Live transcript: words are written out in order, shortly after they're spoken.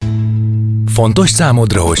Fontos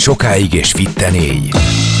számodra, hogy sokáig és fitten élj.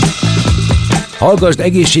 Hallgasd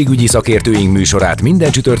egészségügyi szakértőink műsorát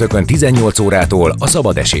minden csütörtökön 18 órától a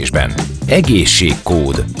szabad esésben.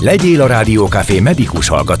 Egészségkód. Legyél a Rádió Café medikus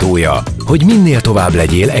hallgatója, hogy minél tovább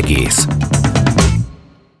legyél egész.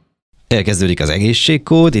 Elkezdődik az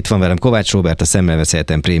egészségkód, itt van velem Kovács Róbert, a Szemmelweis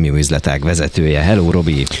Egyetem prémium üzletág vezetője. Hello,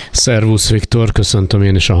 Robi! Szervusz, Viktor, köszöntöm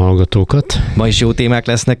én is a hallgatókat. Ma is jó témák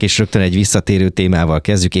lesznek, és rögtön egy visszatérő témával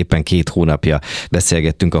kezdjük. Éppen 2 hónapja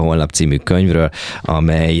beszélgettünk a Holnap című könyvről,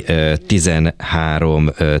 amely 13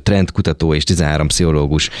 trendkutató és 13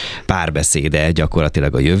 pszichológus párbeszéde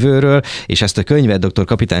gyakorlatilag a jövőről, és ezt a könyvet dr.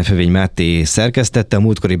 Kapitány-Fövény Máté szerkesztette. A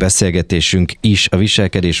múltkori beszélgetésünk is a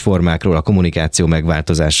viselkedésformákról, a kommunikáció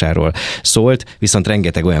megváltozásáról szólt, viszont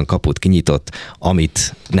rengeteg olyan kaput kinyitott,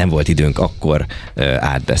 amit nem volt időnk akkor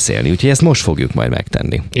átbeszélni. Úgyhogy ezt most fogjuk majd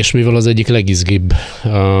megtenni. És mivel az egyik legizgibb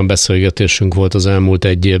beszélgetésünk volt az elmúlt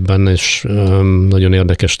egy évben, és nagyon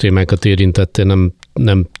érdekes témákat érintett, én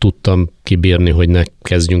nem tudtam kibírni, hogy ne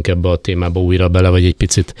kezdjünk ebbe a témába újra bele, vagy egy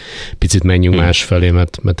picit menjünk másfelé,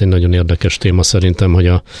 mert egy nagyon érdekes téma szerintem,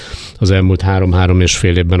 hogy az elmúlt 3 és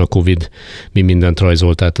fél évben a Covid mi mindent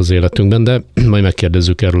rajzolt át az életünkben, de majd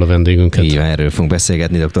megkérdezzük erről a vendégünket. Igen, erről fogunk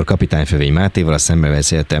beszélgetni dr. Kapitány-Fövény Mátéval, a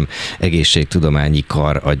Szemmelweis Egyetem egészségtudományi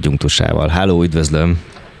kar adjunktusával. Háló, üdvözlöm!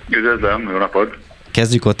 Üdvözlöm, jó napot!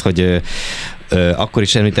 Kezdjük ott, hogy akkor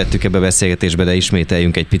is említettük ebbe a beszélgetésbe, de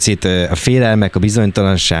ismételjünk egy picit. A félelmek, a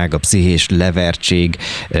bizonytalanság, a pszichés levertség,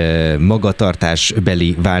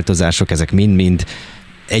 magatartásbeli változások, ezek mind-mind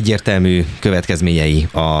egyértelmű következményei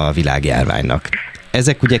a világjárványnak.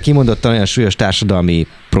 Ezek ugye kimondottan olyan súlyos társadalmi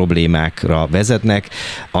problémákra vezetnek,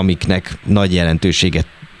 amiknek nagy jelentőséget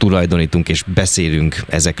tulajdonítunk és beszélünk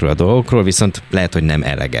ezekről a dolgokról, viszont lehet, hogy nem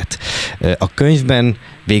eleget. A könyvben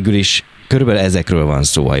végül is körülbelül ezekről van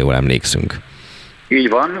szó, ha jól emlékszünk. Így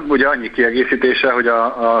van, ugye annyi kiegészítése, hogy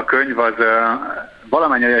a könyv az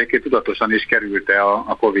valamennyire egyébként tudatosan is kerülte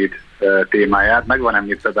a Covid témáját, meg van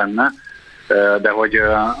említve benne, de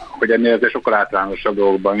hogy ennél azért sokkal általánosabb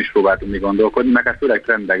dolgokban is próbáltunk mi gondolkodni, meg hát főleg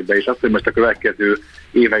trendekbe, és azt, hogy most a következő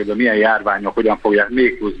években milyen járványok hogyan fogják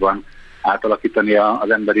még pluszban átalakítani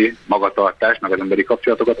az emberi magatartást, meg az emberi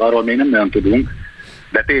kapcsolatokat, arról még nem nagyon tudunk.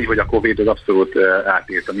 De tény, hogy a Covid az abszolút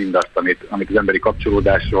átírta mindazt, amit az emberi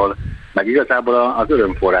kapcsolódásról, meg igazából az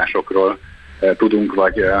örömforrásokról tudunk,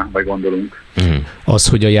 vagy gondolunk. Az,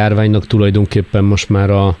 hogy a járványnak tulajdonképpen most már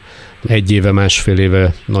egy éve, másfél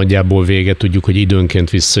éve nagyjából vége, tudjuk, hogy időnként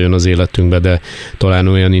visszajön az életünkbe, de talán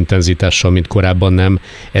olyan intenzitással, mint korábban nem.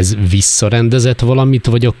 Ez visszarendezett valamit,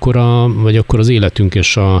 vagy akkor az életünk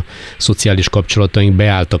és a szociális kapcsolataink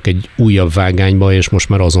beálltak egy újabb vágányba, és most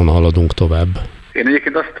már azon haladunk tovább? Én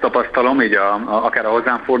egyébként azt tapasztalom, így akár a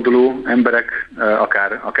hozzám forduló emberek,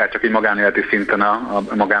 akár csak így magánéleti szinten a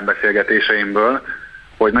magánbeszélgetéseimből,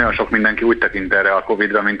 hogy nagyon sok mindenki úgy tekint erre a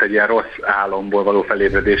Covid-ra, mint egy ilyen rossz álomból való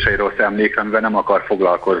felébredése, egy rossz emlék, amivel nem akar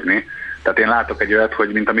foglalkozni. Tehát én látok egy olyat, hogy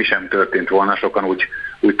mint ami sem történt volna, sokan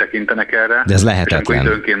úgy tekintenek erre. De ez lehetetlen. És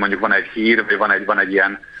amikor időnként mondjuk van egy hír, vagy van egy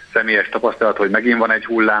ilyen személyes tapasztalat, hogy megint van egy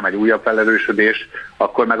hullám, egy újabb felerősödés,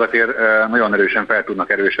 akkor meg azért nagyon erősen fel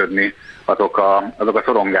tudnak erősödni azok a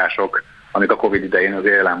szorongások, amik a Covid idején az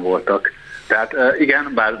jelen voltak. Tehát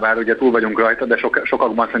igen, bár ugye túl vagyunk rajta, de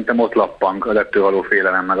sokakban szerintem ott lappang az ettől való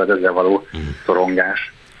félelem, meg az ezzel való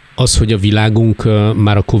szorongás. Az, hogy a világunk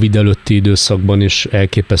már a Covid előtti időszakban is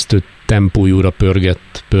elképesztő tempójúra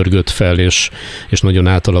pörgött fel, és nagyon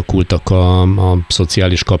átalakultak a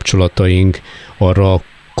szociális kapcsolataink, arra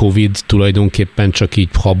Covid tulajdonképpen csak így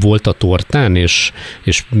hab volt a tortán, és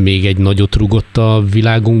még egy nagyot rugott a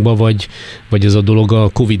világunkba, vagy ez a dolog a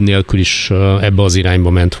Covid nélkül is ebbe az irányba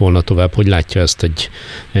ment volna tovább? Hogy látja ezt egy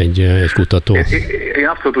kutató? Én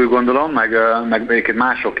abszolút úgy gondolom, meg egyébként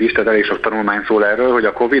mások is, tehát elég sok tanulmány szól erről, hogy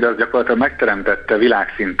a Covid az gyakorlatilag megteremtette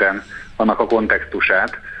világszinten annak a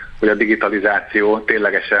kontextusát, hogy a digitalizáció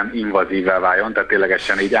ténylegesen invazívvá váljon, tehát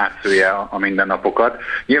ténylegesen így átszője a mindennapokat.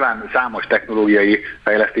 Nyilván számos technológiai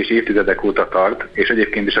fejlesztés évtizedek óta tart, és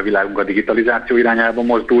egyébként is a világunk a digitalizáció irányába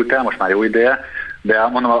mozdult el, most már jó ideje, de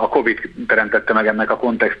mondom, a Covid teremtette meg ennek a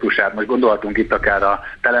kontextusát. Most gondolhatunk itt akár a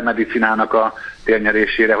telemedicinának a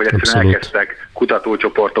térnyerésére, hogy egyszerűen elkezdtek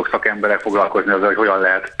kutatócsoportok, szakemberek foglalkozni azzal, hogy hogyan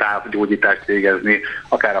lehet távgyógyítást végezni,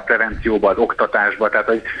 akár a prevencióba, az oktatásba, tehát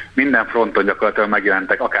hogy minden fronton gyakorlatilag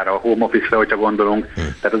megjelentek, akár a home office-re, hogyha gondolunk,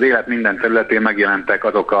 tehát az élet minden területén megjelentek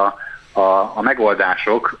azok a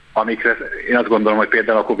megoldások, amikre én azt gondolom, hogy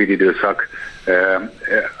például a Covid időszak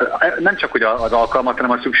nem csak hogy az alkalmat,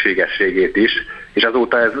 hanem a szükségességét is És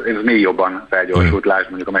azóta ez még jobban felgyorsult, lásd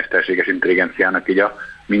mondjuk a mesterséges intelligenciának így a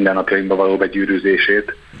mindennapjainkba való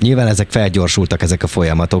begyűrűzését. Nyilván ezek felgyorsultak, ezek a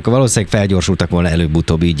folyamatok. Valószínűleg felgyorsultak volna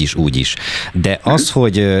előbb-utóbb így is, úgy is. De az,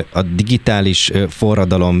 hogy a digitális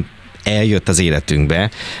forradalom eljött az életünkbe,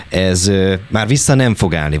 ez már vissza nem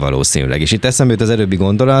fog állni valószínűleg. És itt eszembe jut az előbbi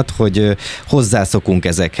gondolat, hogy hozzászokunk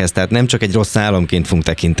ezekhez, tehát nem csak egy rossz álomként fogunk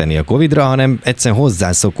tekinteni a Covid-ra, hanem egyszerűen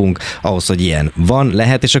hozzászokunk ahhoz, hogy ilyen van,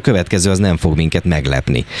 lehet, és a következő az nem fog minket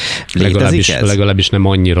meglepni. Legalábbis nem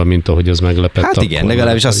annyira, mint ahogy az meglepett. Hát igen,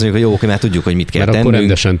 legalábbis azt mondjuk, hogy jó, már tudjuk, hogy mit kell tennünk. Mert akkor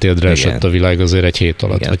rendesen térdre esett a világ azért egy hét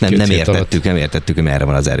alatt. Igen, nem értettük, hogy merre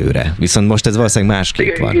van az előre. Viszont most ez valószínűleg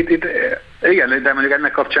másképp van. Igen, de mondjuk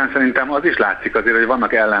ennek kapcsán szerintem az is látszik azért, hogy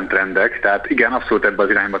vannak ellentrendek, tehát igen, abszolút ebbe az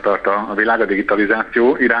irányba tart a világ, a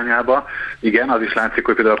digitalizáció irányába. Igen, az is látszik,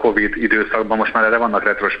 hogy például a Covid időszakban most már erre vannak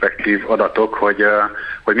retrospektív adatok,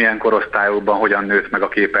 hogy milyen korosztályokban hogyan nőtt meg a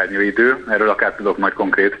képernyőidő, erről akár tudok majd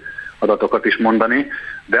konkrét adatokat is mondani,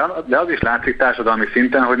 de az is látszik társadalmi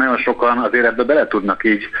szinten, hogy nagyon sokan azért ebbe bele tudnak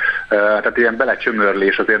így, tehát ilyen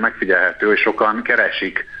belecsömörlés azért megfigyelhető, és sokan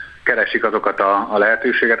keresik azokat a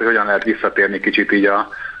lehetőséget, hogy hogyan lehet visszatérni kicsit így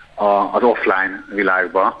az offline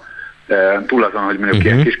világba. Túl azon, hogy mondjuk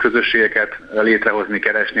ilyen kis közösségeket létrehozni,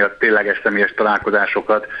 keresni a tényleges személyes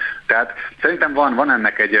találkozásokat. Tehát szerintem van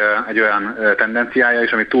ennek egy olyan tendenciája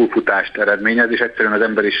is, ami túlfutást eredményez, és egyszerűen az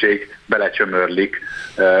emberiség belecsömörlik,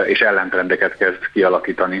 és ellentrendeket kezd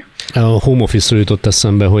kialakítani. A home office-ről jutott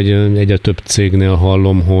eszembe, hogy egyre több cégnél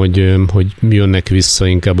hallom, hogy jönnek vissza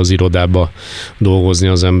inkább az irodába dolgozni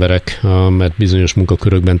az emberek, mert bizonyos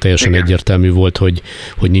munkakörökben teljesen egyértelmű volt, hogy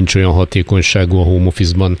nincs olyan hatékonyságú a home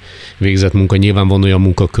office-ban végzett munka. Nyilván van olyan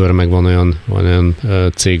munkakör, meg van olyan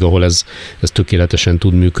cég, ahol ez tökéletesen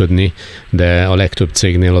tud működni, de a legtöbb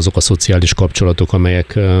cégnél azok a szociális kapcsolatok,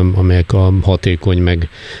 amelyek a hatékony,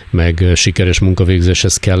 meg sikeres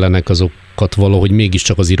munkavégzéshez kellenek, azokat valahogy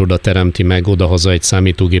mégiscsak az iroda teremti meg, odahaza egy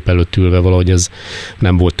számítógép előtt ülve, valahogy ez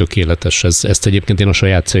nem volt tökéletes. Ezt egyébként én a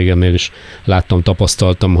saját cégemnél is láttam,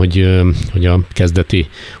 tapasztaltam, hogy a kezdeti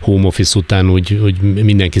home office után úgy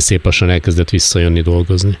mindenki szép lassan elkezdett visszajönni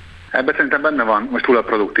dolgozni. Ebben szerintem benne van most túl a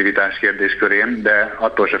produktivitás kérdéskörén, de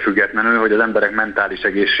attól se függetlenül, hogy az emberek mentális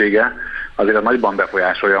egészsége azért nagyban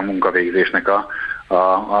befolyásolja a munkavégzésnek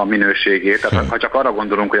a minőségét. Tehát ha csak arra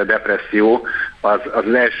gondolunk, hogy a depresszió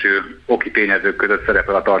az első oki tényezők között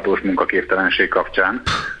szerepel a tartós munkaképtelenség kapcsán.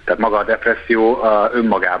 Tehát maga a depresszió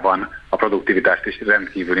önmagában a produktivitást is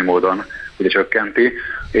rendkívüli módon ugye csökkenti,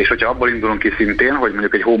 és hogyha abból indulunk ki szintén, hogy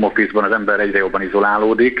mondjuk egy home office-ban az ember egyre jobban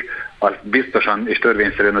izolálódik, az biztosan és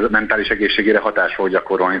törvényszerűen a mentális egészségére hatást fog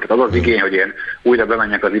gyakorolni. Tehát az igény, hogy én újra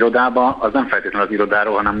bemenjek az irodába, az nem feltétlenül az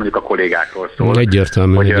irodáról, hanem mondjuk a kollégákról szól.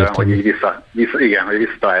 Egyértelmű. Hogy így hogy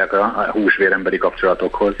visszatalálják a húsvéremberi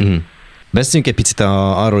kapcsolatokhoz. Beszéljünk egy picit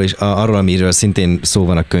arról, amiről szintén szó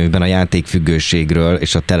van a könyvben, a játékfüggőségről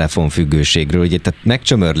és a telefonfüggőségről. Ugye, tehát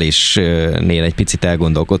megcsömörlésnél egy picit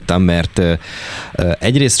elgondolkodtam, mert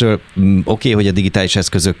egyrésztről oké, hogy a digitális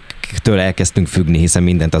eszközöktől elkezdtünk függni, hiszen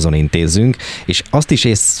mindent azon intézzünk, és azt is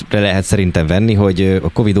észre lehet szerintem venni, hogy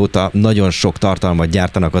a Covid óta nagyon sok tartalmat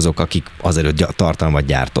gyártanak azok, akik azelőtt tartalmat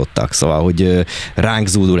gyártottak. Szóval, hogy ránk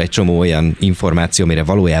zúdul egy csomó olyan információ, amire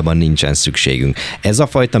valójában nincsen szükségünk. Ez a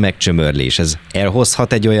fajta megcsömörlés, ez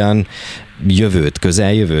elhozhat egy olyan jövőt,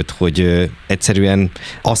 közeljövőt, hogy egyszerűen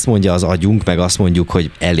azt mondja az agyunk, meg azt mondjuk,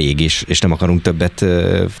 hogy elég, és nem akarunk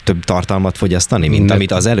több tartalmat fogyasztani, mint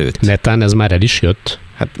amit az előtt. Netán ez már el is jött?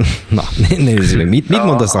 Hát, na, nézzük meg, mit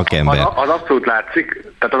mond a szakember? Az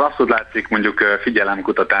abszolút látszik mondjuk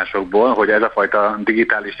figyelemkutatásokból, hogy ez a fajta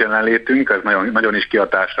digitális jelenlétünk, ez nagyon, nagyon is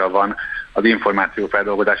kihatással van az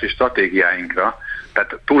információfeldolgozási stratégiáinkra.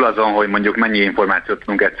 Tehát túl azon, hogy mondjuk mennyi információt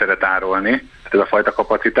tudunk egyszerre tárolni, tehát ez a fajta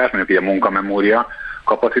kapacitás, mondjuk így a munkamemória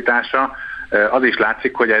kapacitása, az is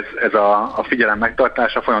látszik, hogy ez a figyelem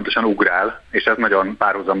megtartása folyamatosan ugrál, és ez nagyon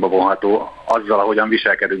párhuzamba vonható azzal, ahogyan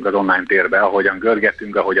viselkedünk az online térbe, ahogyan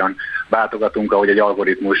görgetünk, ahogyan váltogatunk, ahogy egy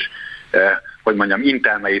algoritmus,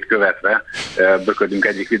 intelmeit követve böködünk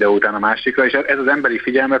egyik videó után a másikra, és ez az emberi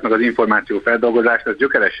figyelmet, meg az információfeldolgozást, ez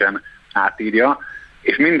gyökeresen átírja,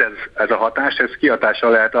 és mindez, ez a hatás, ez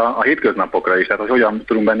kihatással lehet a hétköznapokra is, tehát hogy hogyan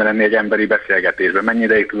tudunk benne lenni egy emberi beszélgetésben, mennyi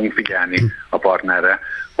ideig tudunk figyelni a partnerre,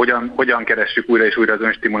 hogyan keressük újra és újra az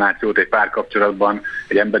önstimulációt egy párkapcsolatban,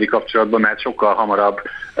 egy emberi kapcsolatban, mert sokkal hamarabb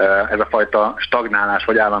ez a fajta stagnálás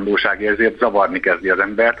vagy állandóság érzet zavarni kezdi az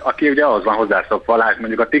embert, aki ugye ahhoz van hozzászokva, lásd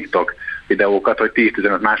mondjuk a TikTok videókat, hogy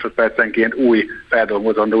 10-15 másodpercenként új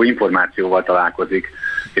feldolgozandó információval találkozik.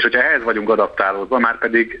 És hogyha ehhez vagyunk adaptálódva, már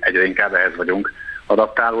pedig egyre inkább ehhez vagyunk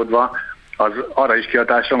adaptálódva, az arra is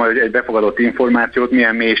kihatással, hogy egy befogadott információt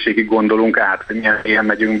milyen mélységig gondolunk át, hogy milyen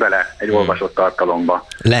megyünk bele egy olvasott tartalomba.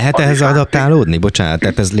 Lehet ehhez adaptálódni? Bocsánat,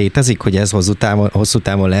 tehát ez létezik, hogy ez hosszú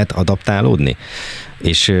távon lehet adaptálódni?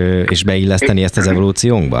 És beilleszteni ezt az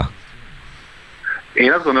evolúciónkba?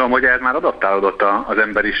 Én azt gondolom, hogy ez már adaptálódott az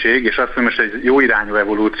emberiség, és azt mondom, hogy egy jó irányú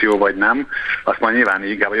evolúció vagy nem, azt majd nyilván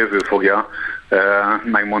inkább a jövő fogja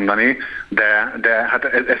megmondani, de hát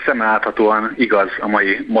ez szemléláthatóan igaz a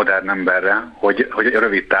mai modern emberre, hogy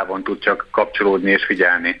rövid távon tud csak kapcsolódni és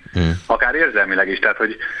figyelni. Akár érzelmileg is, tehát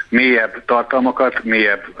hogy mélyebb tartalmakat,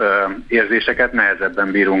 mélyebb érzéseket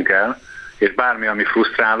nehezebben bírunk el, és bármi, ami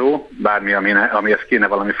frusztráló, bármi, amihez kéne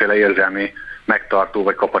valamiféle érzelmi megtartó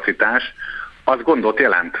vagy kapacitás, az gondot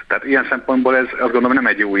jelent. Tehát ilyen szempontból ez azt gondolom nem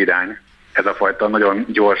egy jó irány, ez a fajta nagyon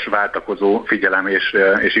gyors, váltakozó figyelem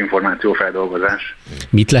és információfeldolgozás.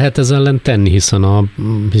 Mit lehet ezzel ellen tenni,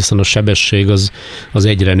 hiszen a sebesség az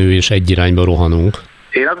egyre nő és egy irányba rohanunk?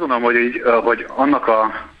 Én azt gondolom, hogy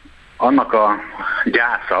annak a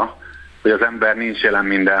gyásza, hogy az ember nincs jelen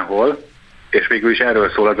mindenhol, és végül is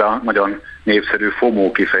erről szól az a nagyon népszerű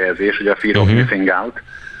FOMO kifejezés, ugye a Fear of Missing Out,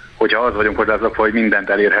 hogyha az vagyunk hozzászokva, hogy mindent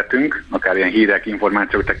elérhetünk, akár ilyen hírek,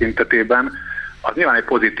 információk tekintetében, az nyilván egy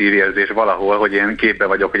pozitív érzés valahol, hogy én képbe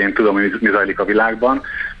vagyok, hogy én tudom, hogy mi zajlik a világban,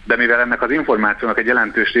 de mivel ennek az információnak egy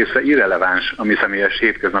jelentős része irreleváns a mi személyes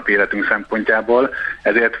hétköznapi életünk szempontjából,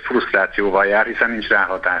 ezért frusztrációval jár, hiszen nincs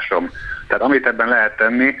ráhatásom. Tehát amit ebben lehet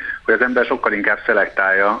tenni, hogy az ember sokkal inkább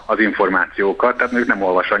szelektálja az információkat, tehát mondjuk nem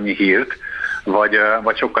olvas annyi hírt,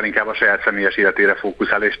 vagy sokkal inkább a saját személyes életére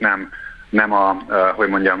fókuszál, és nem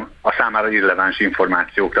a számára irreleváns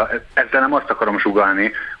információkra. Ezzel nem azt akarom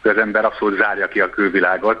sugallni, hogy az ember abszolút zárja ki a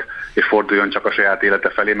külvilágot, és forduljon csak a saját élete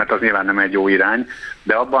felé, mert az nyilván nem egy jó irány,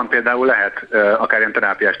 de abban például lehet akár ilyen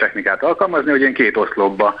terápiás technikát alkalmazni, hogy én 2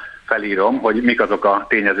 oszlopba felírom, hogy mik azok a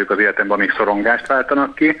tényezők az életemben, amik szorongást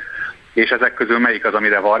váltanak ki, és ezek közül melyik az,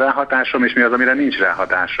 amire van ráhatásom, és mi az, amire nincs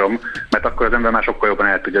ráhatásom, mert akkor az ember már sokkal jobban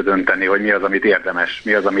el tudja dönteni, hogy mi az, amit érdemes,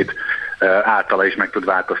 mi az, amit általa is meg tud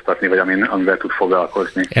változtatni, vagy amivel tud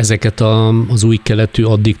foglalkozni. Ezeket az új keletű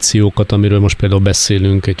addikciókat, amiről most például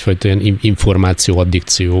beszélünk, egyfajta ilyen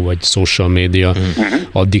információaddikció, vagy social media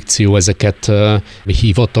addikció, ezeket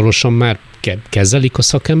hivatalosan már kezelik a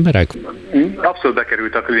szakemberek? Abszolút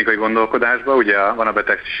bekerült a klinikai gondolkodásba, ugye van a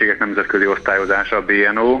betegségek nemzetközi osztályozása, a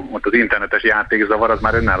BNO, ott az internetes játékzavar az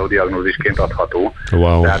már önálló diagnózisként adható.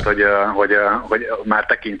 Wow. Tehát, hogy már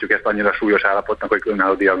tekintjük ezt annyira súlyos állapotnak, hogy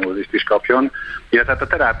önálló diagnózist is kapjon. Illetve a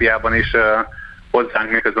terápiában is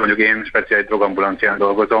hozzánk, miközben mondjuk én speciális drogambulancián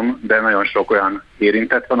dolgozom, de nagyon sok olyan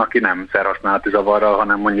érintett van, aki nem szerhasználati zavarral,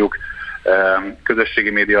 hanem mondjuk közösségi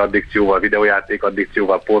média addikcióval, videójáték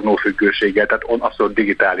addikcióval, pornófüggőséggel, tehát abszolút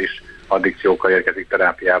digitális addikciókkal érkezik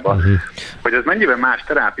terápiába. Hogy ez mennyiben más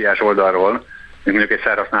terápiás oldalról, mint mondjuk egy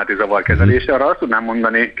szerhasználati zavar kezelése, arra azt tudnám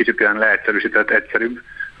mondani, kicsit ilyen leegyszerűsített, egyszerűbb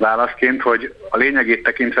válaszként, hogy a lényegét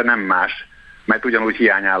tekintve nem más, mert ugyanúgy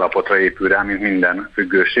hiányállapotra épül rá, mint minden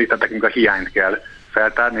függőség, tehát nekünk a hiányt kell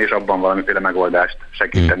feltárni, és abban valamiféle megoldást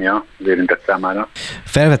segíteni az érintett számára.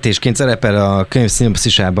 Felvetésként szerepel a könyv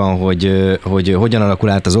szinopszisában, hogy hogyan alakul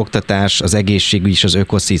át az oktatás, az egészségügy és az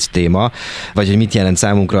ökoszisztéma, vagy hogy mit jelent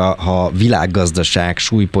számunkra, ha világgazdaság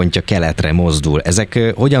súlypontja keletre mozdul. Ezek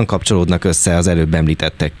hogyan kapcsolódnak össze az előbb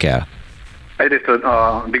említettekkel? Egyrészt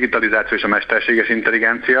a digitalizáció és a mesterséges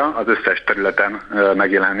intelligencia az összes területen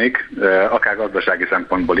megjelenik, akár gazdasági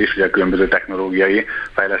szempontból is, ugye különböző technológiai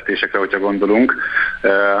fejlesztésekre, hogyha gondolunk.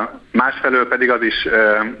 Másfelől pedig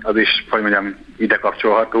az is, hogy mondjam, ide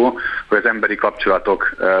kapcsolható, hogy az emberi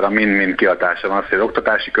kapcsolatokra mind-mind kihatása van. Az, hogy az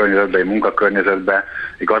oktatási környezetben, egy munkakörnyezetben,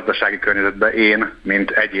 egy gazdasági környezetben én,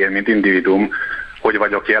 mint egyén, mint individuum, hogy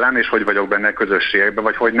vagyok jelen, és hogy vagyok benne közösségekben,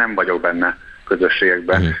 vagy hogy nem vagyok benne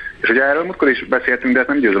közösségekben. És ugye erről múltkor is beszéltünk, de ezt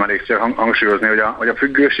nem győzöm elégszer hangsúlyozni, hogy a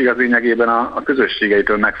függőség az lényegében a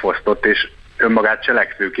közösségeitől megfosztott és önmagát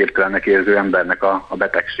cselekvőképtelennek érző embernek a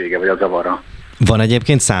betegsége vagy a zavara. Van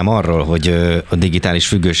egyébként szám arról, hogy a digitális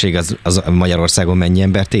függőség az Magyarországon mennyi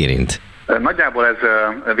embert érint? Nagyjából ez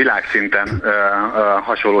világszinten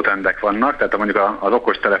hasonló trendek vannak, tehát mondjuk az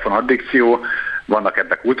okostelefon addikció, vannak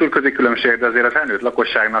ebben kultúrközi különbségek, de azért a felnőtt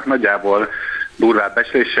lakosságnak nagyjából durvább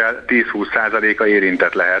becsléssel 10-20%-a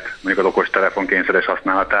érintett lehet mondjuk az okostelefon kényszeres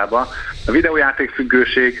használatába. A videójáték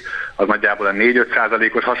függőség az nagyjából a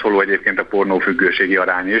 4-5%-os, hasonló egyébként a pornófüggőségi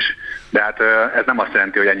arány is, de hát ez nem azt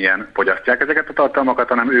jelenti, hogy ennyien fogyasztják ezeket a tartalmakat,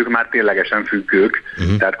 hanem ők már ténylegesen függők,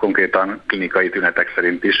 tehát konkrétan klinikai tünetek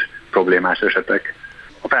szerint is problémás esetek.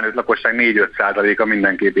 A felnőtt lakosság 4-5%-a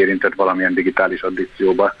mindenképp érintett valamilyen digitális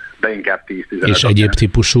addikcióba, de inkább 10-15%. És egyéb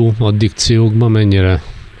típusú addikciókban mennyire?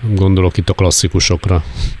 Gondolok itt a klasszikusokra.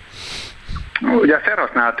 Ugye a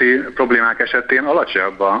szerhasználati problémák esetén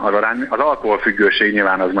alacsonyabb az arány. Az alkoholfüggőség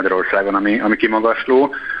nyilván az Magyarországon, ami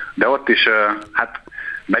kimagasló, de ott is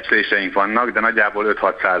becsléseink vannak, de nagyjából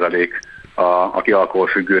 5-6%, aki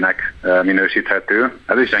alkoholfüggőnek minősíthető.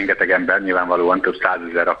 Ez is rengeteg ember, nyilvánvalóan több 100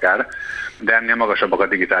 000 akár, de ennél magasabbak a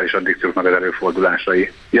digitális addikcióknak az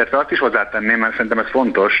előfordulásai. Illetve azt is hozzátenném, mert szerintem ez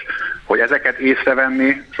fontos, hogy ezeket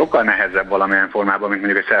észrevenni sokkal nehezebb valamilyen formában, mint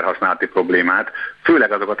mondjuk egy szerhasználati problémát,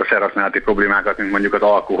 főleg azokat a szerhasználati problémákat, mint mondjuk az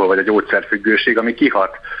alkohol vagy a gyógyszerfüggőség, ami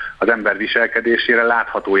kihat az ember viselkedésére,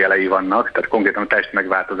 látható jelei vannak, tehát konkrétan a test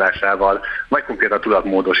megváltozásával, vagy konkrétan a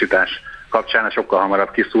tudatmódosítás kapcsán sokkal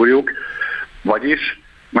hamarabb kiszúrjuk, vagyis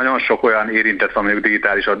nagyon sok olyan érintett van mondjuk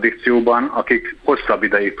digitális addikcióban, akik hosszabb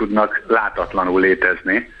ideig tudnak látatlanul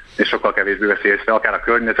létezni, és sokkal kevésbé veszi észre, akár a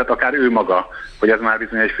környezet, akár ő maga, hogy ez már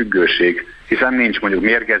bizony egy függőség. Hiszen nincs mondjuk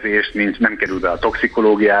mérgezés, nem kerül be a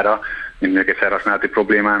toxikológiára, mint mondjuk egy szerhasználati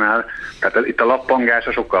problémánál. Tehát itt a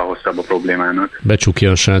lappangása sokkal hosszabb a problémának.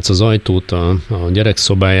 Becsukja a srác az ajtót a gyerek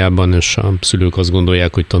szobájában, és a szülők azt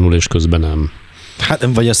gondolják, hogy tanul, és közben nem. Hát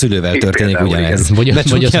vagy a szülővel történik ugyanez.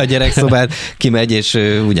 Becsukja a gyerekszobát, kimegy, és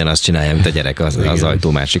ugyanazt csinálja, mint a gyerek az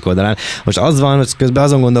ajtó másik oldalán. Most az van, hogy közben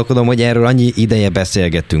azon gondolkodom, hogy erről annyi ideje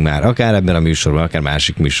beszélgettünk már, akár ebben a műsorban, akár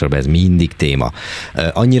másik műsorban, ez mindig téma.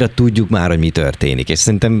 Annyira tudjuk már, hogy mi történik, és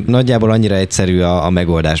szerintem nagyjából annyira egyszerű a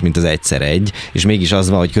megoldás, mint az egyszer egy, és mégis az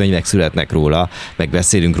van, hogy könyvek születnek róla, meg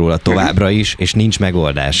beszélünk róla továbbra is, és nincs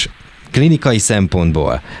megoldás. Klinikai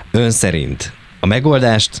szempontból ön szerint a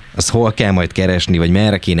megoldást, az hol kell majd keresni, vagy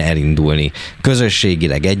merre kéne elindulni,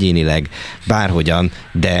 közösségileg, egyénileg, bárhogyan,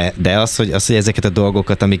 de az, hogy ezeket a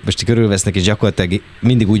dolgokat, amik most körülvesznek, és gyakorlatilag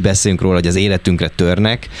mindig úgy beszélünk róla, hogy az életünkre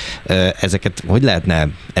törnek, ezeket hogy lehetne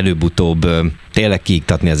előbb-utóbb tényleg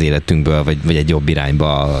kiiktatni az életünkből, vagy egy jobb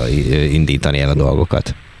irányba indítani el a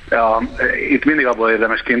dolgokat? Itt mindig abból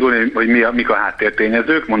érdemes kiindulni, hogy mik a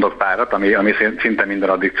háttértényezők, mondok párat, ami szinte minden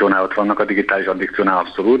addikciónál ott vannak, a digitális addikciónál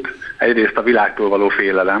abszolút. Egyrészt a világtól való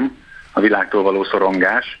félelem, a világtól való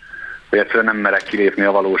szorongás, hogy egyszerűen nem merek kilépni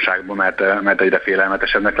a valóságba, mert egyre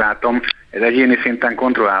félelmetesebbnek látom. Ez egyéni szinten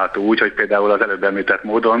kontrollálható úgy, hogy például az előbb említett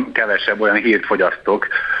módon kevesebb olyan hírt fogyasztok,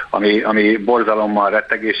 ami borzalommal,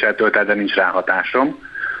 rettegéssel tölt el, de nincs rá hatásom.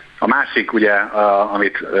 A másik, ugye,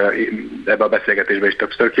 amit ebbe a beszélgetésben is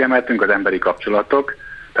többször kiemeltünk, az emberi kapcsolatok.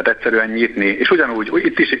 Tehát egyszerűen nyitni, és ugyanúgy,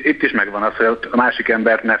 itt is megvan az, hogy a másik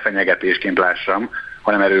embert ne fenyegetésként lássam,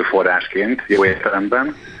 hanem erőforrásként, jó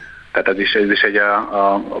értelemben. Tehát ez is egy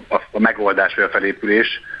a megoldás vagy a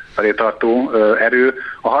felépülés felé tartó erő.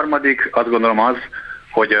 A harmadik, azt gondolom az,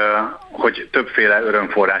 hogy többféle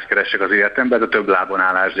örömforrás keressek az életemben, ez a több lábon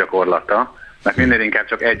állás gyakorlata. Mert minél inkább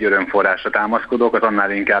csak egy örömforrásra támaszkodok, az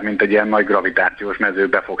annál inkább, mint egy ilyen nagy gravitációs mező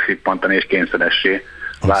be fog szippantani, és kényszeressé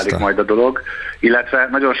válik majd a dolog. Illetve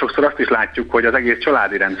nagyon sokszor azt is látjuk, hogy az egész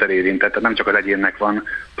családi rendszer érintett, tehát nem csak az egyénnek van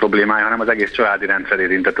problémája, hanem az egész családi rendszer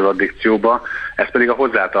érintett az addikcióba. Ez pedig a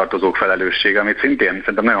hozzátartozók felelőssége, amit szintén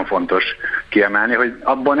szerintem nagyon fontos kiemelni, hogy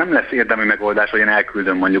abban nem lesz érdemi megoldás, hogy én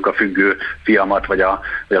elküldöm mondjuk a függő fiamat, vagy az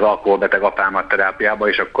alkoholbeteg apámat terápiába,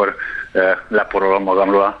 és akkor leporolom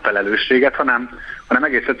magamról a felelősséget, hanem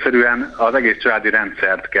egész egyszerűen az egész családi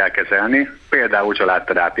rendszert kell kezelni, például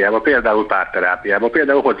családterápiába, például párterápiába,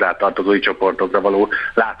 például hozzátartozói csoportokra való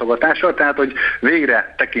látogatással, tehát hogy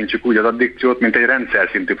végre tekintsük úgy az addikciót, mint egy rendszer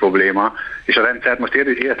szintű probléma, és a rendszert most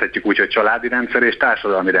érthetjük úgy, hogy családi rendszer és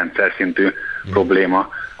társadalmi rendszer szintű probléma.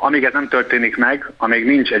 Amíg ez nem történik meg, amíg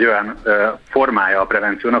nincs egy olyan formája a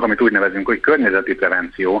prevenciónak, amit úgy nevezünk, hogy környezeti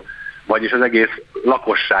prevenció, vagyis az egész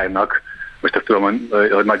lakosságnak, most ezt tudom,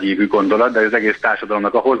 hogy nagyívű gondolat, de az egész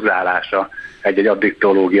társadalomnak a hozzáállása egy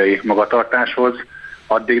addiktológiai magatartáshoz,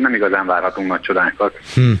 addig nem igazán várhatunk nagy csodákat.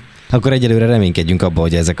 Akkor egyelőre reménykedjünk abba,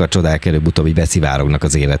 hogy ezek a csodák előbb-utóbb beszivárognak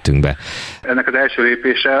az életünkbe. Ennek az első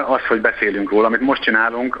lépése az, hogy beszélünk róla. Amit most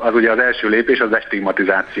csinálunk, az ugye az első lépés az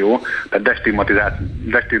destigmatizáció, tehát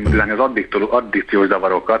destigmatizálni az addikciós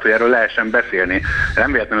zavarokat, hogy erről lehessen beszélni.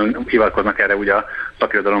 Nem véletlenül hivatkoznak erre ugye a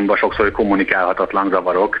szakirodalomban sokszor, hogy kommunikálhatatlan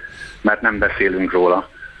zavarok, mert nem beszélünk róla.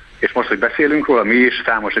 És most, hogy beszélünk róla, mi is,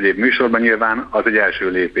 számos egyéb műsorban nyilván, az egy első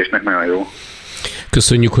lépésnek nagyon jó.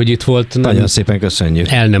 Köszönjük, hogy itt volt. Nagyon szépen köszönjük.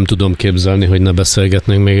 Nem tudom képzelni, hogy ne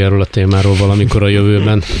beszélgetnénk még erről a témáról valamikor a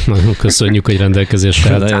jövőben. Nagyon köszönjük, hogy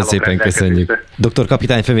rendelkezésre állt. Nagyon szépen köszönjük. Dr.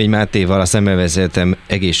 Kapitány-Fövény Mátéval, a Szemmelweis Egyetem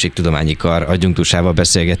egészségtudományi kar adjunktusával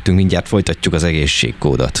beszélgettünk, mindjárt folytatjuk az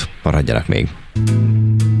egészségkódot. Maradjanak még.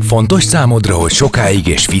 Fontos számodra, hogy sokáig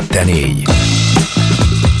és fitten élj.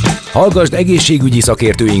 Hallgasd egészségügyi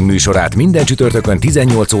szakértőink műsorát minden csütörtökön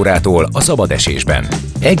 18 órától a szabad esésben.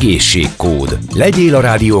 Egészségkód. Legyél a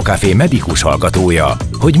Rádió Café medikus hallgatója,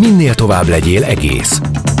 hogy minél tovább legyél egész.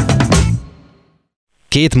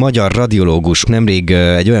 Két magyar radiológus nemrég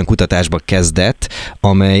egy olyan kutatásba kezdett,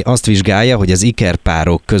 amely azt vizsgálja, hogy az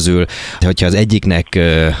ikerpárok közül, hogyha az egyiknek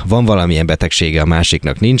van valamilyen betegsége, a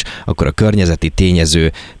másiknak nincs, akkor a környezeti tényező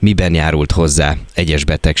miben járult hozzá egyes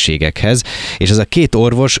betegségekhez. És ez a két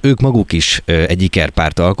orvos, ők maguk is egy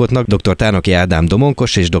ikerpárt alkotnak, dr. Tárnoki Ádám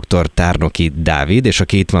Domonkos és dr. Tárnoki Dávid, és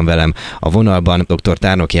aki itt van velem a vonalban, dr.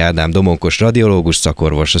 Tárnoki Ádám Domonkos radiológus,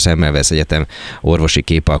 szakorvos, a Szemmelweis Egyetem orvosi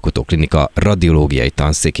képalkotó klinika radiológiai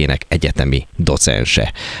tanszékének egyetemi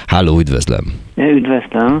docense. Háló, üdvözlöm!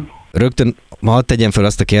 Üdvözlöm! Rögtön ma hadd tegyem fel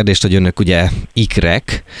azt a kérdést, hogy önök ugye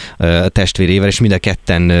ikrek a testvérével, és mind a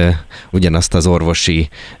ketten ugyanazt az orvosi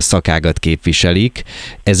szakágat képviselik.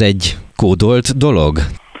 Ez egy kódolt dolog?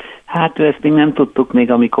 Hát ezt még nem tudtuk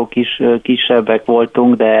még, amikor kisebbek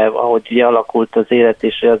voltunk, de ahogy ugye alakult az élet,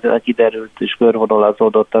 és az kiderült és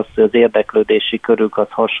körvonalazódott az, hogy az érdeklődési körük az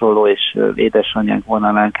hasonló, és édesanyánk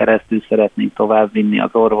vonalán keresztül szeretnénk továbbvinni az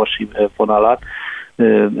orvosi vonalat.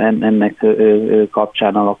 Ennek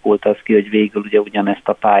kapcsán alakult az ki, hogy végül ugye ugyanezt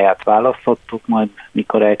a pályát választottuk, majd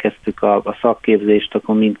mikor elkezdtük a szakképzést,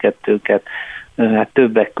 akkor mindkettőnket hát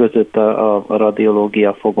többek között a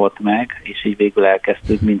radiológia fogott meg, és így végül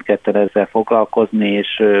elkezdtük mindketten ezzel foglalkozni,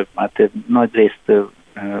 és hát nagy részt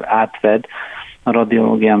átved a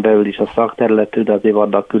radiológián belül is a szakterületű, de azért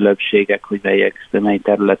vannak különbségek, hogy mely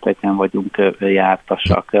területeken vagyunk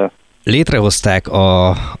jártasak. Létrehozták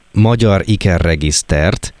a magyar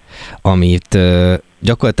ikerregisztert, amit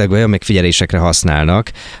gyakorlatilag olyan megfigyelésekre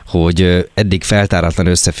használnak, hogy eddig feltáratlan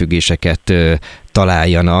összefüggéseket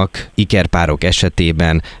találjanak ikerpárok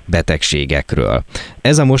esetében betegségekről.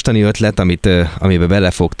 Ez a mostani ötlet, amiben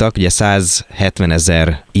belefogtak, ugye 170 000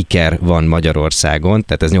 iker van Magyarországon,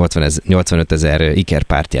 tehát ez 85 000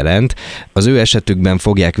 ikerpárt jelent. Az ő esetükben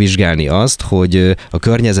fogják vizsgálni azt, hogy a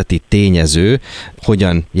környezeti tényező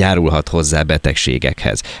hogyan járulhat hozzá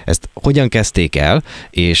betegségekhez. Ezt hogyan kezdték el,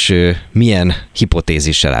 és milyen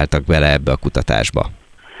hipotézissel álltak bele ebbe a kutatásba?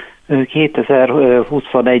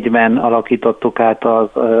 2021-ben alakítottuk át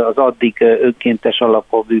az addig önkéntes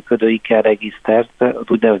alapon működő ikerregisztert, az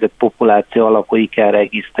úgynevezett populáció alapú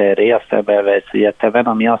ikerregiszterré a Szemmelweis Egyetemen,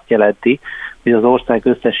 ami azt jelenti, hogy az ország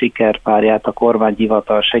összes ikerpárját a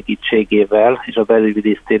kormányhivatal segítségével és a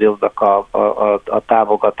belügyminisztériumnak a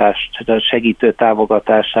segítő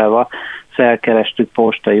támogatásával felkerestük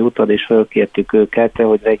postai úton, és fölkértük őket,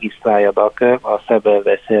 hogy regisztráljanak a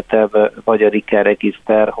Szemmelweis Egyetem magyar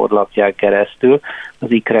ikerregiszter honlapján keresztül,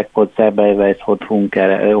 az ikrek.szemmelweis.hu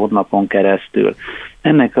honlapon keresztül.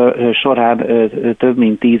 Ennek során több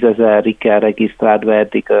mint 10 000 iker regisztrált be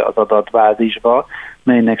eddig az adatbázisba,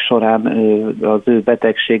 melynek során az ő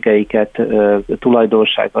betegségeiket,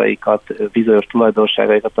 tulajdonságaikat, bizonyos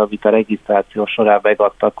tulajdonságaikat, amit a regisztráció során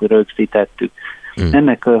megadtak, rögzítettük.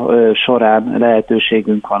 Ennek során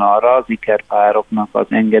lehetőségünk van arra az ikerpároknak az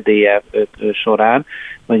engedélye során,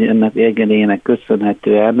 vagy ennek engedélyének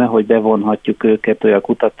köszönhetően, hogy bevonhatjuk őket olyan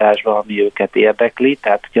kutatásba, ami őket érdekli,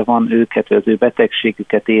 tehát hogyha van őket, az ő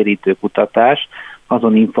betegségüket érintő kutatás,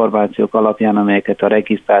 azon információk alapján, amelyeket a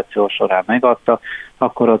regisztráció során megadta,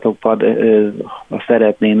 akkor azokban, ha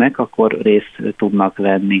szeretnének, akkor részt tudnak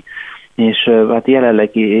venni. És hát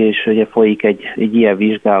jelenleg is ugye folyik egy ilyen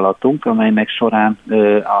vizsgálatunk, amelynek során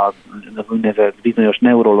az úgynevezett bizonyos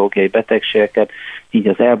neurológiai betegségeket, így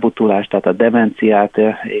az elbutulást, tehát a demenciát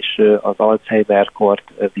és az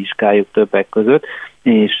Alzheimer-kort vizsgáljuk többek között,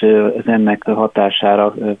 és ennek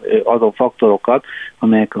hatására azon faktorokat,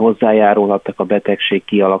 amelyek hozzájárulhatnak a betegség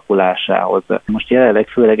kialakulásához. Most jelenleg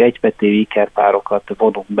főleg egybetévű ikerpárokat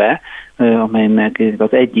vonunk be, amelynek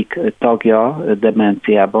az egyik tagja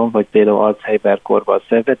demenciában, vagy például Alzheimer-korban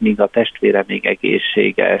szenved, míg a testvére még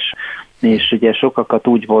egészséges. És ugye sokakat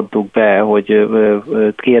úgy vontuk be, hogy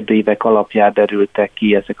kérdőívek alapján derültek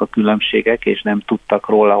ki ezek a különbségek, és nem tudtak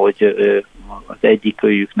róla, hogy az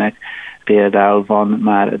egyikőjüknek például van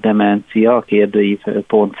már demencia a kérdőív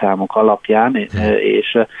pontszámok alapján,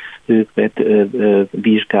 és őket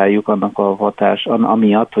vizsgáljuk annak a hatás,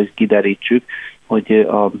 amiatt, hogy kiderítsük, hogy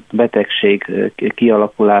a betegség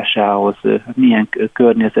kialakulásához milyen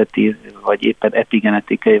környezeti, vagy éppen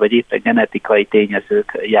epigenetikai, vagy éppen genetikai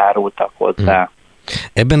tényezők járultak hozzá.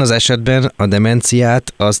 Ebben az esetben a demenciát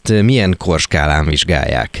azt milyen korskálán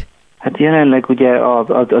vizsgálják? Hát jelenleg ugye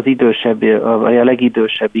az idősebb, a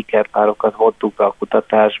legidősebb ikerpárokat vontuk be a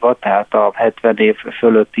kutatásba, tehát a 70 év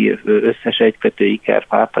fölötti összes egyvető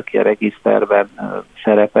ikerpárt, aki a regiszterben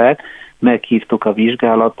meghívtuk a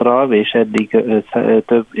vizsgálatra, és eddig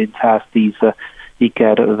több mint 110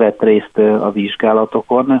 iker vett részt a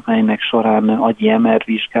vizsgálatokon, melynek során agyi MR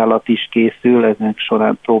vizsgálat is készül, ennek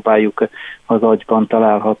során próbáljuk az agyban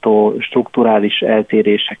található strukturális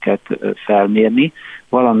eltéréseket felmérni,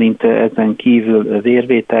 valamint ezen kívül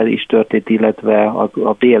vérvétel is történt, illetve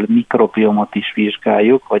a bél mikrobiomot is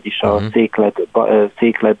vizsgáljuk, vagyis a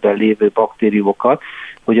székletben lévő baktériumokat,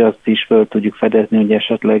 hogy azt is föl tudjuk fedezni, hogy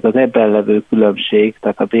esetleg az ebben levő különbség,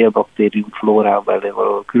 tehát a bélbaktérium flórában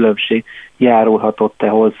való különbség járulhatott-e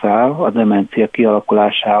hozzá a demencia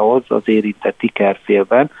kialakulásához az érintett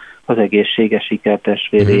ikerfélben, az egészséges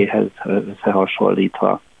ikertestvéréhez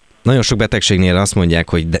összehasonlítva. Nagyon sok betegségnél azt mondják,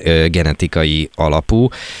 hogy genetikai alapú,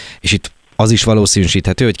 és itt az is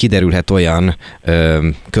valószínűsíthető, hogy kiderülhet olyan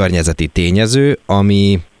környezeti tényező,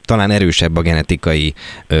 ami talán erősebb a genetikai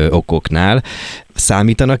okoknál.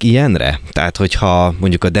 Számítanak ilyenre? Tehát, hogyha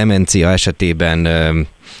mondjuk a demencia esetében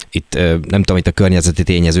itt nem tudom, itt a környezeti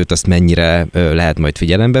tényezőt azt mennyire lehet majd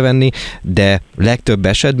figyelembe venni, de legtöbb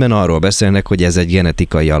esetben arról beszélnek, hogy ez egy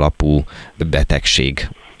genetikai alapú betegség.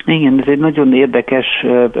 Igen, ez egy nagyon érdekes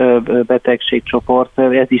betegségcsoport,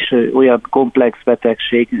 ez is olyan komplex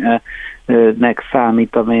betegségnek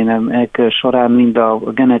számít, amelynek során mind a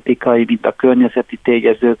genetikai, mind a környezeti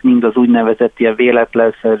tényezők, mind az úgynevezett ilyen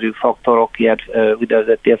véletlenszerű faktorok, ilyen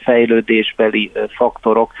úgynevezett ilyen fejlődésbeli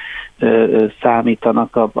faktorok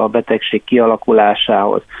számítanak a betegség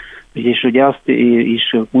kialakulásához. És ugye azt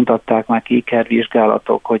is mutatták már ki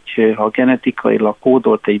ikervizsgálatok, hogy ha genetikailag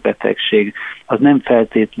kódolt egy betegség, az nem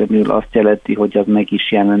feltétlenül azt jelenti, hogy az meg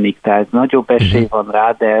is jelenik. Tehát nagyobb esély van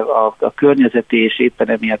rá, de a környezeti és éppen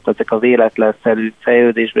emiatt ezek a véletlenszerű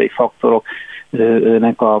fejlődésbeli faktorok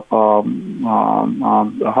a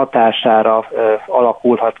hatására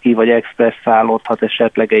alakulhat ki, vagy expresszálódhat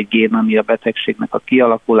esetleg egy gén, ami a betegségnek a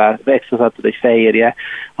expresszálódhat egy fehérje,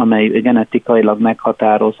 amely genetikailag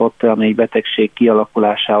meghatározott, amely betegség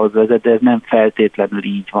kialakulásához vezet, de ez nem feltétlenül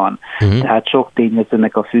így van. Tehát sok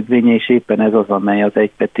tényezőnek a függvénye, és éppen ez az, amely az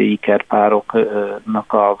egypetű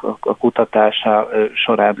ikerpároknak a kutatása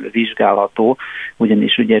során vizsgálható,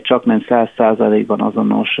 ugyanis ugye csak nem 100%-ban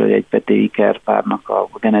azonos egypetű ikerpárnak a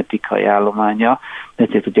genetikai állománya,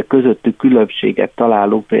 ezért, hogyha közöttük különbséget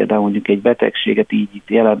találunk, például mondjuk egy betegséget, így itt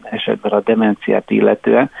jelen esetben a demenciát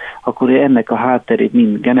illetően, akkor ennek a hátterét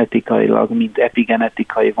mind genetikailag, mind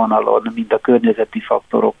epigenetikai vonalon, mind a környezeti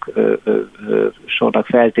faktorok sornak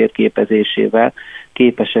feltérképezésével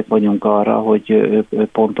képesek vagyunk arra, hogy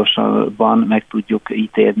pontosabban meg tudjuk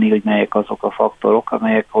ítélni, hogy melyek azok a faktorok,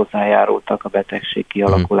 amelyek hozzájárultak a betegség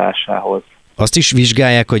kialakulásához. Azt is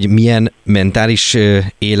vizsgálják, hogy milyen mentális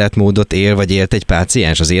életmódot él, vagy élt egy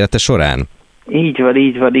páciens az élete során?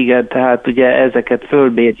 Így van, igen. Tehát ugye ezeket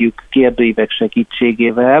fölmérjük kérdőívek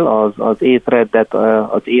segítségével, az étrendet,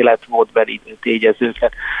 az életmódbeli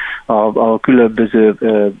tényezőket, a különböző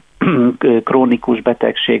krónikus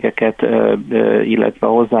betegségeket, illetve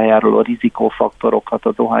a hozzájáruló rizikófaktorokat,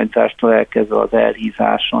 a dohányzástól elkezdve az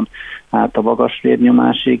elhízáson át a magas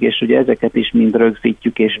vérnyomásig, és ugye ezeket is mind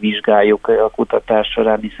rögzítjük és vizsgáljuk a kutatás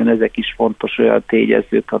során, hiszen ezek is fontos olyan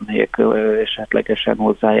tényezők, amelyek esetlegesen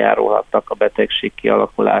hozzájárulhatnak a betegség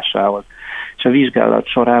kialakulásához. És a vizsgálat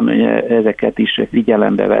során ezeket is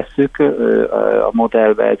figyelembe vesszük, a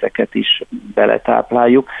modellbe ezeket is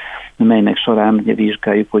beletápláljuk, melynek során ugye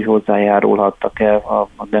vizsgáljuk, hogy hozzájárulhattak-e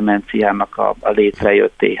a demenciának a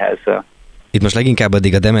létrejöttéhez. Itt most leginkább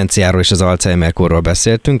addig a demenciáról és az Alzheimer-korról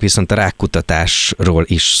beszéltünk, viszont a rákkutatásról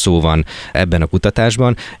is szó van ebben a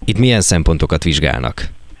kutatásban. Itt milyen szempontokat vizsgálnak?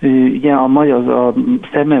 Ugye a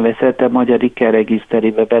szemmelveszette magyar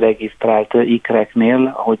ikerregiszterébe beregisztrált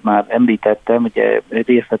ikreknél, ahogy már említettem, ugye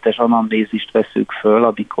részletes anamnézist veszük föl,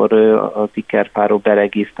 amikor az ikerpárok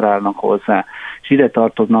beregisztrálnak hozzá. És ide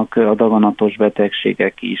tartoznak a daganatos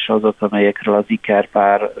betegségek is, azok, amelyekről az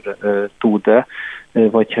ikerpár tud,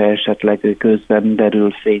 vagy ha esetleg közben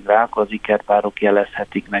derül fény rá, akkor az ikerpárok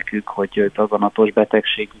jelezhetik nekünk, hogy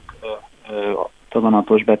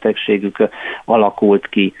daganatos betegségük alakult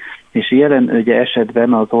ki. És jelen ugye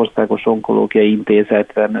esetben az Országos Onkológiai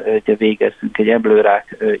Intézetben ugye végezzünk egy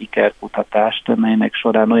emlőrák ikerkutatást, melynek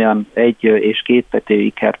során olyan 1- és 2 pető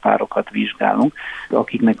ikerpárokat vizsgálunk,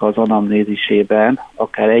 akiknek az anamnézisében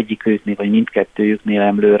akár egyiküknél vagy mindkettőjüknél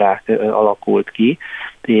emlőrák alakult ki,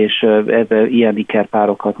 és ebben ilyen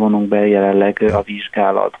ikerpárokat vonunk be jelenleg a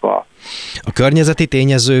vizsgálatba. A környezeti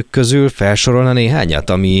tényezők közül felsorolna néhányat,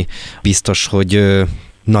 ami biztos, hogy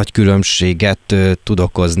nagy különbséget tud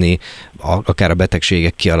okozni akár a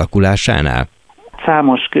betegségek kialakulásánál?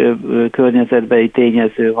 Számos környezetbeli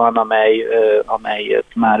tényező van, amelyet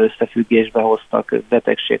már összefüggésbe hoztak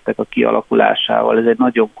betegségnek a kialakulásával. Ez egy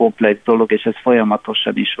nagyon komplex dolog, és ez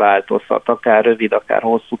folyamatosan is változhat, akár rövid, akár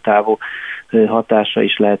hosszú távú hatása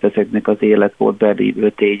is lehet ezeknek az életmódbeli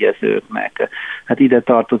tényezőknek. Hát ide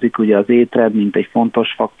tartozik ugye az étrend, mint egy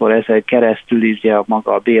fontos faktor, ezen keresztül is ugye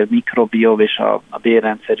maga a bélmikrobiom és a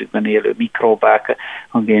bélrendszerükben élő mikróbák,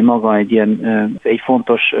 ami maga egy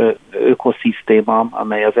fontos ökoszisztéma,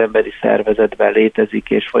 amely az emberi szervezetben létezik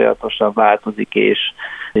és folyamatosan változik, és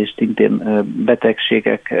szintén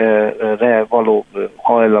betegségekre való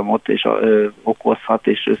hajlamot és okozhat,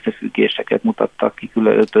 és összefüggéseket mutattak ki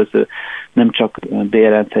különböző, nem csak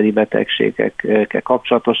bélrendszeri betegségekkel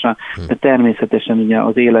kapcsolatosan, de természetesen ugye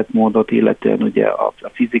az életmódot, illetően ugye a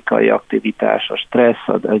fizikai aktivitás, a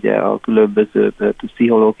stressz, ugye a különböző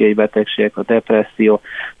pszichológiai betegségek, a depresszió,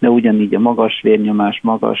 de ugyanígy a magas vérnyomás,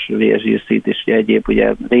 magas vérzsírszint és egyéb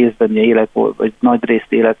ugye részben vagy nagy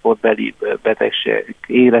részt életmódbeli betegségek,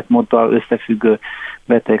 életmóddal összefüggő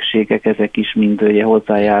betegségek, ezek is mind ugye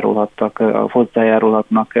hozzájárulhatnak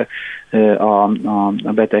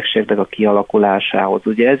a betegségnek a kialakulásához.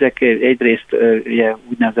 Ugye ezek egyrészt ugye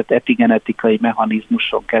úgynevezett epigenetikai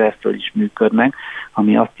mechanizmuson keresztül is működnek,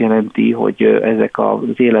 ami azt jelenti, hogy ezek az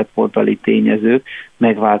életmódbeli tényezők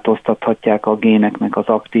megváltoztathatják a géneknek az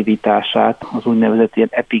aktivitását, az úgynevezett ilyen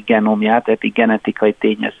epigenomját, epigenetikai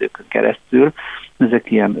tényezőkön keresztül.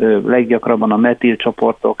 Ezek ilyen leggyakrabban a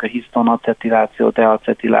metilcsoportok, a hisztonacetiláció,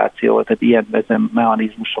 deacetiláció, tehát ilyen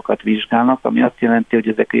mechanizmusokat vizsgálnak, ami azt jelenti, hogy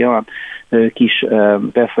ezek olyan kis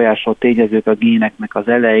befolyásoló tényezők a géneknek az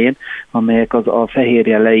elején, amelyek a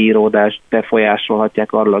fehérje leíródást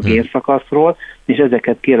befolyásolhatják arról a génszakaszról, és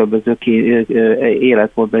ezeket különböző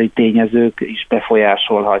életmódbeli tényezők is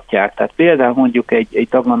befolyásolhatják. Tehát például mondjuk egy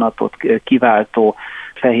daganatot kiváltó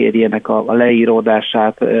fehérjének a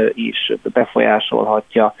leíródását is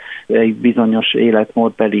befolyásolhatja egy bizonyos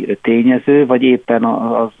életmódbeli tényező, vagy éppen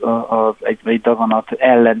egy daganat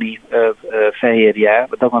elleni fehérje,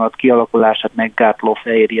 a daganat kialakulását meggátló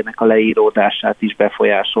fehérjének a leíródását is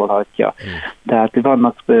befolyásolhatja. Tehát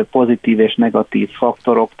vannak pozitív és negatív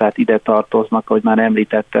faktorok, tehát ide tartoznak, ahogy már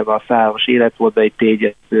említettem, a számos életmódbeli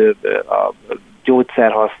tényező, a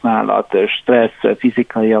gyógyszerhasználat, stressz,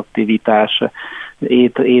 fizikai aktivitás,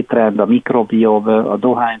 étrend, a mikrobiom, a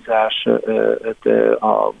dohányzás,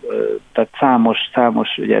 tehát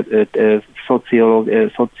számos ugye,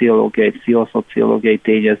 szociológiai, pszichoszociológiai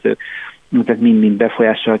tényezők, ezek mind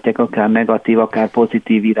befolyásolhatják akár negatív, akár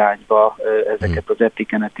pozitív irányba ezeket az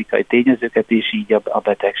epigenetikai tényezőket, és így a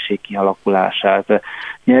betegség kialakulását.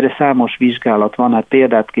 Erre számos vizsgálat van, hát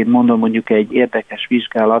példátként mondom, mondjuk egy érdekes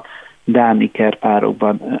vizsgálat, dán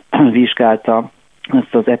ikerpárokban vizsgálta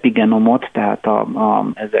ezt az epigenomot, tehát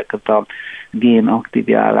ezeket a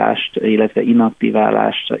génaktiválást, illetve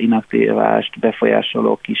inaktiválást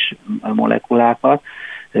befolyásoló kis molekulákat,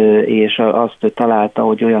 és azt találta,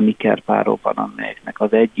 hogy olyan ikerpárok van, amelyeknek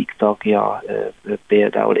az egyik tagja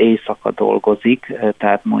például éjszaka dolgozik,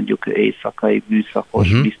 tehát mondjuk éjszakai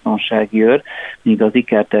műszakos biztonsági őr, míg az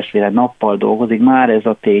ikertestvére nappal dolgozik, már ez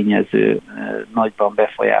a tényező nagyban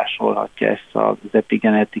befolyásolhatja ezt az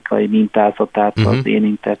epigenetikai mintázatát az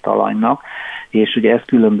érintett alanynak, és ugye ez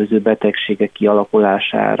különböző betegségek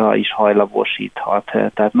kialakulására is hajlamosíthat.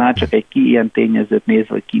 Tehát már csak egy ilyen tényezőt nézve,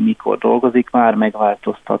 hogy ki mikor dolgozik, már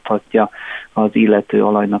megváltoztathatja az illető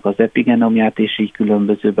alanynak az epigenomját, és így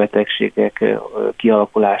különböző betegségek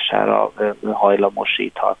kialakulására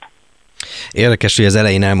hajlamosíthat. Érdekes, hogy az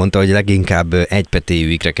elején elmondta, hogy leginkább egypetéjű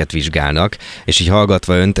ikreket vizsgálnak, és így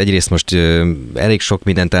hallgatva önt, egyrészt most elég sok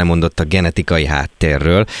mindent elmondott a genetikai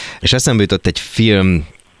háttérről, és eszembe jutott egy film,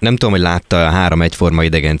 nem tudom, hogy látta a 3 egyforma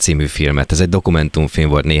idegen című filmet. Ez egy dokumentumfilm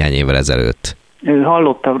volt néhány évvel ezelőtt.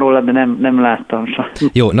 Hallottam róla, de nem láttam sem.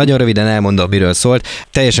 Jó, nagyon röviden elmondom, miről szólt.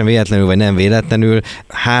 Teljesen véletlenül vagy nem véletlenül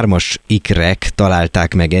 3 ikrek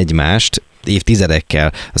találták meg egymást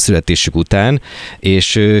évtizedekkel a születésük után,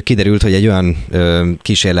 és kiderült, hogy egy olyan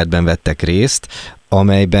kísérletben vettek részt,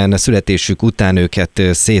 amelyben a születésük után őket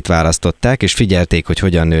szétválasztották, és figyelték, hogy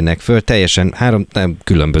hogyan nőnek föl. Teljesen 3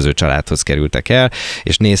 különböző családhoz kerültek el,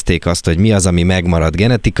 és nézték azt, hogy mi az, ami megmarad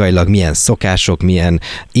genetikailag, milyen szokások, milyen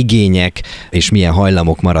igények, és milyen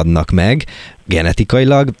hajlamok maradnak meg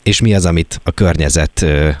genetikailag, és mi az, amit a környezet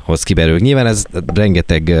hoz ki belőle. Nyilván ez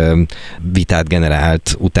rengeteg vitát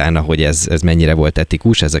generált utána, hogy ez mennyire volt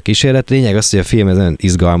etikus, ez a kísérlet. Lényeg az, hogy a film ez nagyon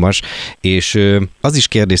izgalmas, és az is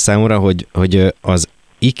kérdés számomra, hogy az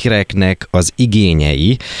ikreknek az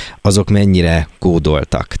igényei, azok mennyire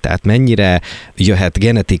kódoltak. Tehát mennyire jöhet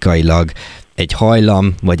genetikailag egy hajlam,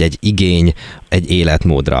 vagy egy igény egy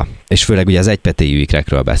életmódra. És főleg ugye az egypetéjű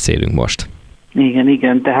ikrekről beszélünk most.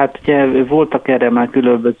 Igen, tehát ugye voltak erre már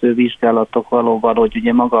különböző vizsgálatok valóban, hogy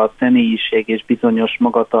ugye maga a személyiség és bizonyos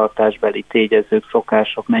magatartásbeli tényezők,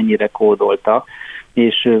 szokások mennyire kódoltak,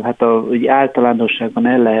 és hát ugye általánosságban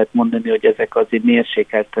el lehet mondani, hogy ezek azért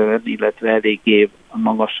mérsékelten, illetve eléggé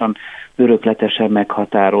magasan örökletesen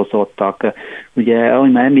meghatározottak. Ugye,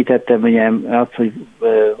 ahogy már említettem, ugye az, hogy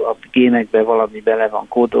a génekben valami bele van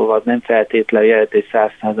kódolva, az nem feltétlenül jelent, hogy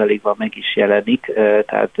 100%-ban meg is jelenik,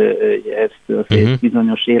 tehát ez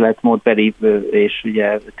bizonyos életmódbeli és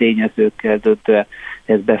ugye tényezőkkel döntően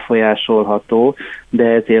ez befolyásolható, de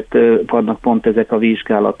ezért vannak pont ezek a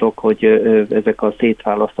vizsgálatok, hogy ezek a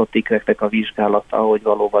szétválasztott ikreknek a vizsgálata, hogy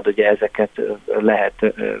valóban ugye ezeket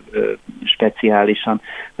lehet speciálisan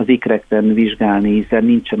az ikrekben vizsgálni, hiszen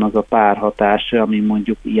nincsen az a párhatás, ami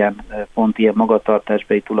mondjuk pont ilyen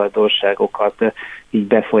magatartásbeli tulajdonságokat így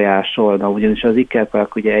befolyásolna. Ugyanis az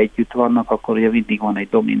ikerpárok ugye együtt vannak, akkor ugye mindig van egy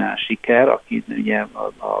domináns iker, aki ugye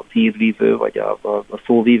a hírvívő, vagy a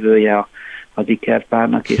szóvívője az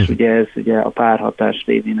ikerpárnak, és ugye ez ugye a párhatás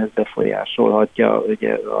révén ez befolyásolhatja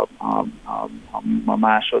ugye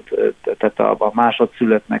tehát a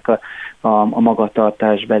másodszülöttnek a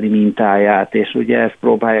magatartásbeli mintáját, és ugye ezt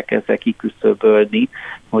próbálják ezzel kiküszöbölni,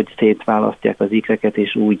 hogy szétválasztják az ikreket,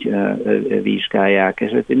 és úgy vizsgálják.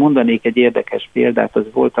 És mondanék egy érdekes példát, az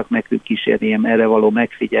voltak nekünk is ilyen erre való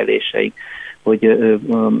megfigyeléseink, hogy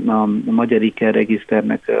a magyar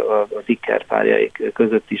ikerregiszternek az ikerpárjaik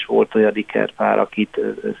között is volt olyan ikerpár, akit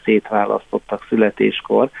szétválasztottak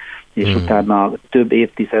születéskor, és utána több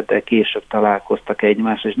évtizeddel később találkoztak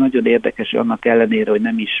egymással, és nagyon érdekes, hogy annak ellenére, hogy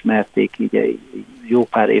nem ismerték így jó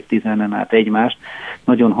pár évtizeden át egymást,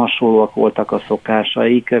 nagyon hasonlóak voltak a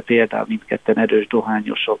szokásaik, például mindketten erős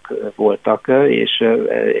dohányosok voltak, és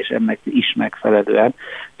ennek is megfelelően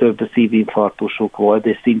több szívinfarktusuk volt,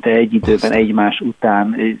 és szinte egy időben egymás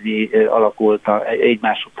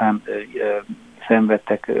után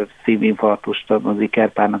szenvedtek szívinfarktust az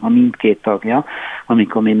ikerpárnak a mindkét tagja,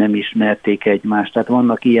 amikor még nem ismerték egymást. Tehát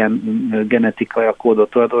vannak ilyen genetikai kódot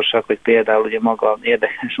tulajdonságok, hogy például ugye maga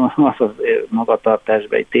érdekes az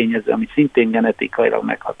magatartásban egy tényező, ami szintén genetikailag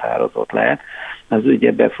meghatározott lehet, az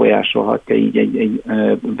ugye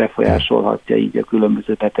befolyásolhatja így a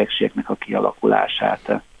különböző betegségeknek a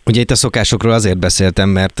kialakulását. Ugye itt a szokásokról azért beszéltem,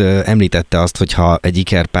 mert említette azt, hogy ha egy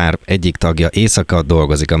ikerpár egyik tagja éjszaka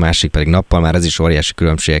dolgozik, a másik pedig nappal, már ez is óriási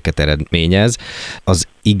különbségeket eredményez. Az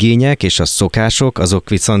igények és a szokások, azok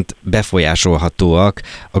viszont befolyásolhatóak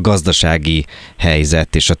a gazdasági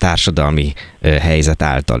helyzet és a társadalmi helyzet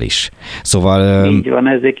által is. Szóval... Így van,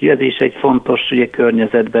 ez is egy fontos ugye,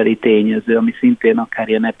 környezetbeli tényező, ami szintén akár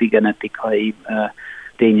ilyen epigenetikai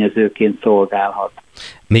tényezőként szolgálhat.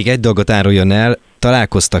 Még egy dolgot áruljon el,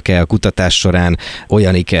 találkoztak-e a kutatás során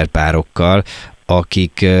olyan ikerpárokkal,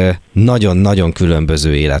 akik nagyon-nagyon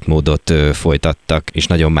különböző életmódot folytattak, és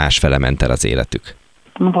nagyon másfele ment el az életük?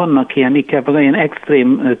 Vannak ilyen ikerpárok, ilyen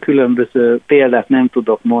extrém különböző példát nem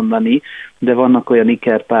tudok mondani, de vannak olyan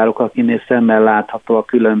ikerpárok, akinél szemmel látható a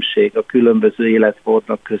különbség, a különböző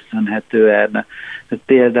életmódnak köszönhetően.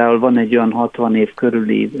 Például van egy olyan 60 év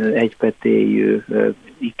körüli egypetéjű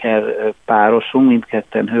ikerpárosunk,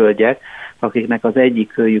 mindketten hölgyek, akiknek az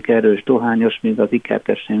egyik hölgyük erős dohányos, míg az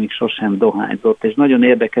ikertestén még sosem dohányzott. És nagyon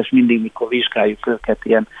érdekes mindig, mikor vizsgáljuk őket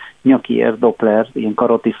ilyen nyaki Doppler, ilyen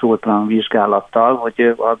karotiszultran vizsgálattal,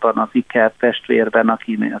 hogy abban az ikertestvérben,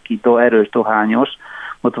 aki erős dohányos,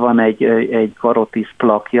 ott van egy karotisz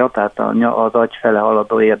plakja, tehát az agyfele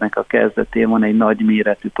haladó érnek a kezdetén van egy nagy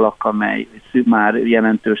méretű plak, amely már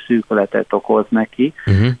jelentős szűkületet okoz neki,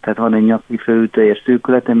 tehát van egy nyaki főütőés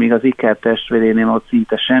szűkülete, míg az ikertestvérénél ott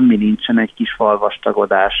szinte semmi nincsen, egy kis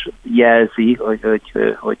falvastagodás jelzi,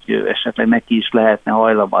 hogy esetleg neki is lehetne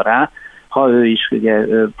hajlama rá, ha ő is ugye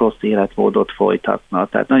rossz életmódot folytatna.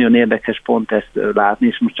 Tehát nagyon érdekes pont ezt látni,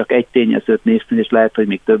 és most csak egy tényezőt néztünk, és lehet, hogy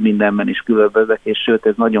még több mindenben is különbözök, és sőt,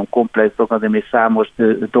 ez nagyon komplex dolog, azért még számos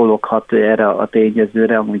dolog hat erre a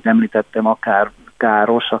tényezőre, amit említettem, akár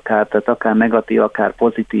káros, tehát akár negatív, akár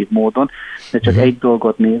pozitív módon, de csak egy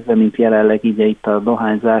dolgot nézve, mint jelenleg így itt a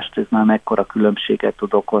dohányzást, ez már mekkora különbséget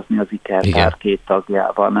tud okozni az ikerpár két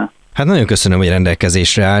tagjában. Hát nagyon köszönöm, hogy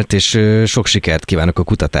rendelkezésre állt, és sok sikert kívánok a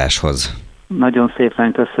kutatáshoz. Nagyon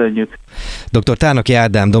szépen köszönjük. Dr. Tárnoki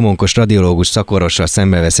Ádám Domonkos radiológus szakorvossal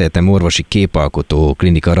Szemmelweis orvosi képalkotó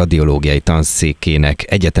klinika radiológiai tanszékének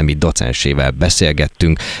egyetemi docensével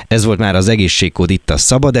beszélgettünk. Ez volt már az egészségkód itt a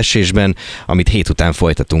Szabad Esésben, amit hét után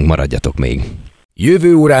folytatunk, maradjatok még.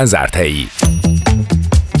 Jövő órán zárt helyi.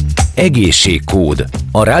 Egészségkód.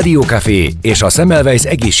 A Rádiókafé és a Semmelweis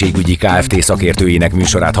egészségügyi Kft. Szakértőinek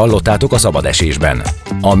műsorát hallottátok a szabadesésben.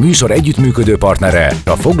 A műsor együttműködő partnere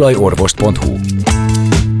a foglalkozunk.hu.